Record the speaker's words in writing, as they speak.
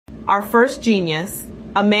our first genius,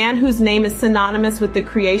 a man whose name is synonymous with the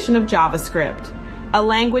creation of JavaScript, a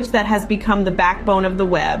language that has become the backbone of the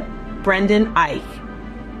web, Brendan Eich.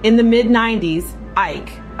 In the mid-90s, Eich,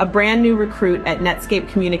 a brand new recruit at Netscape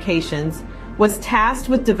Communications, was tasked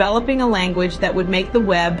with developing a language that would make the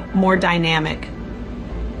web more dynamic.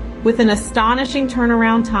 With an astonishing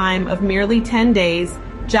turnaround time of merely 10 days,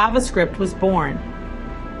 JavaScript was born.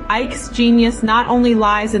 Eich's genius not only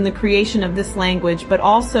lies in the creation of this language, but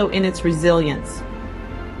also in its resilience.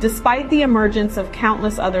 Despite the emergence of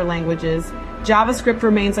countless other languages, JavaScript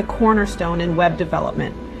remains a cornerstone in web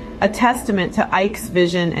development, a testament to Eich's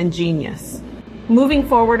vision and genius. Moving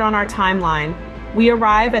forward on our timeline, we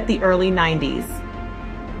arrive at the early 90s.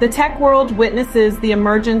 The tech world witnesses the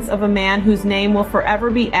emergence of a man whose name will forever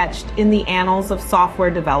be etched in the annals of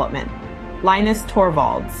software development, Linus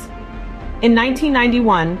Torvalds. In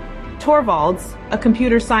 1991, Torvalds, a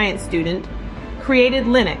computer science student, created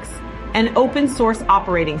Linux, an open-source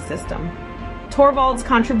operating system. Torvalds'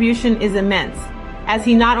 contribution is immense, as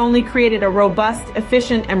he not only created a robust,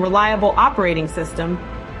 efficient, and reliable operating system,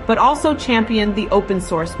 but also championed the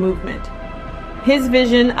open-source movement. His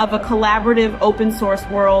vision of a collaborative open-source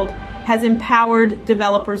world has empowered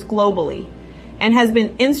developers globally and has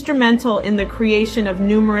been instrumental in the creation of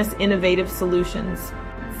numerous innovative solutions.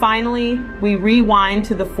 Finally, we rewind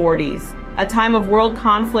to the 40s, a time of world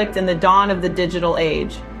conflict and the dawn of the digital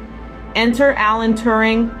age. Enter Alan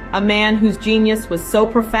Turing, a man whose genius was so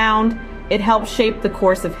profound, it helped shape the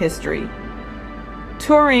course of history.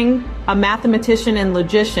 Turing, a mathematician and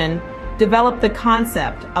logician, developed the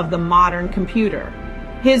concept of the modern computer.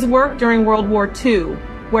 His work during World War II,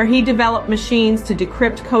 where he developed machines to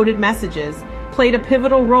decrypt coded messages, played a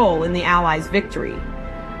pivotal role in the Allies' victory.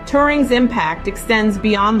 Turing's impact extends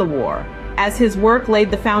beyond the war, as his work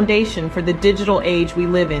laid the foundation for the digital age we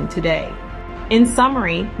live in today. In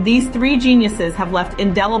summary, these three geniuses have left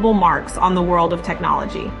indelible marks on the world of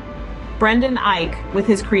technology. Brendan Eich, with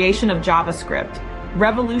his creation of JavaScript,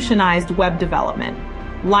 revolutionized web development.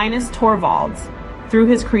 Linus Torvalds, through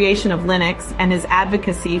his creation of Linux and his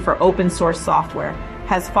advocacy for open source software,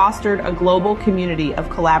 has fostered a global community of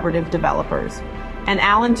collaborative developers. And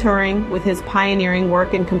Alan Turing, with his pioneering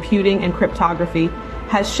work in computing and cryptography,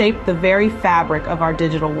 has shaped the very fabric of our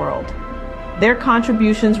digital world. Their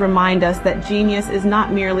contributions remind us that genius is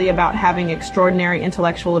not merely about having extraordinary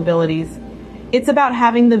intellectual abilities. It's about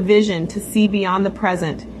having the vision to see beyond the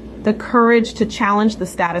present, the courage to challenge the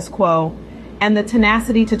status quo, and the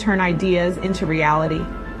tenacity to turn ideas into reality.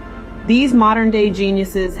 These modern-day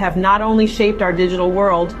geniuses have not only shaped our digital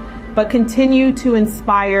world, but continue to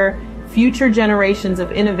inspire future generations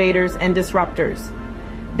of innovators and disruptors.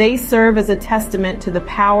 They serve as a testament to the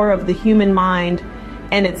power of the human mind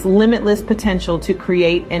and its limitless potential to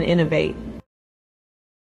create and innovate.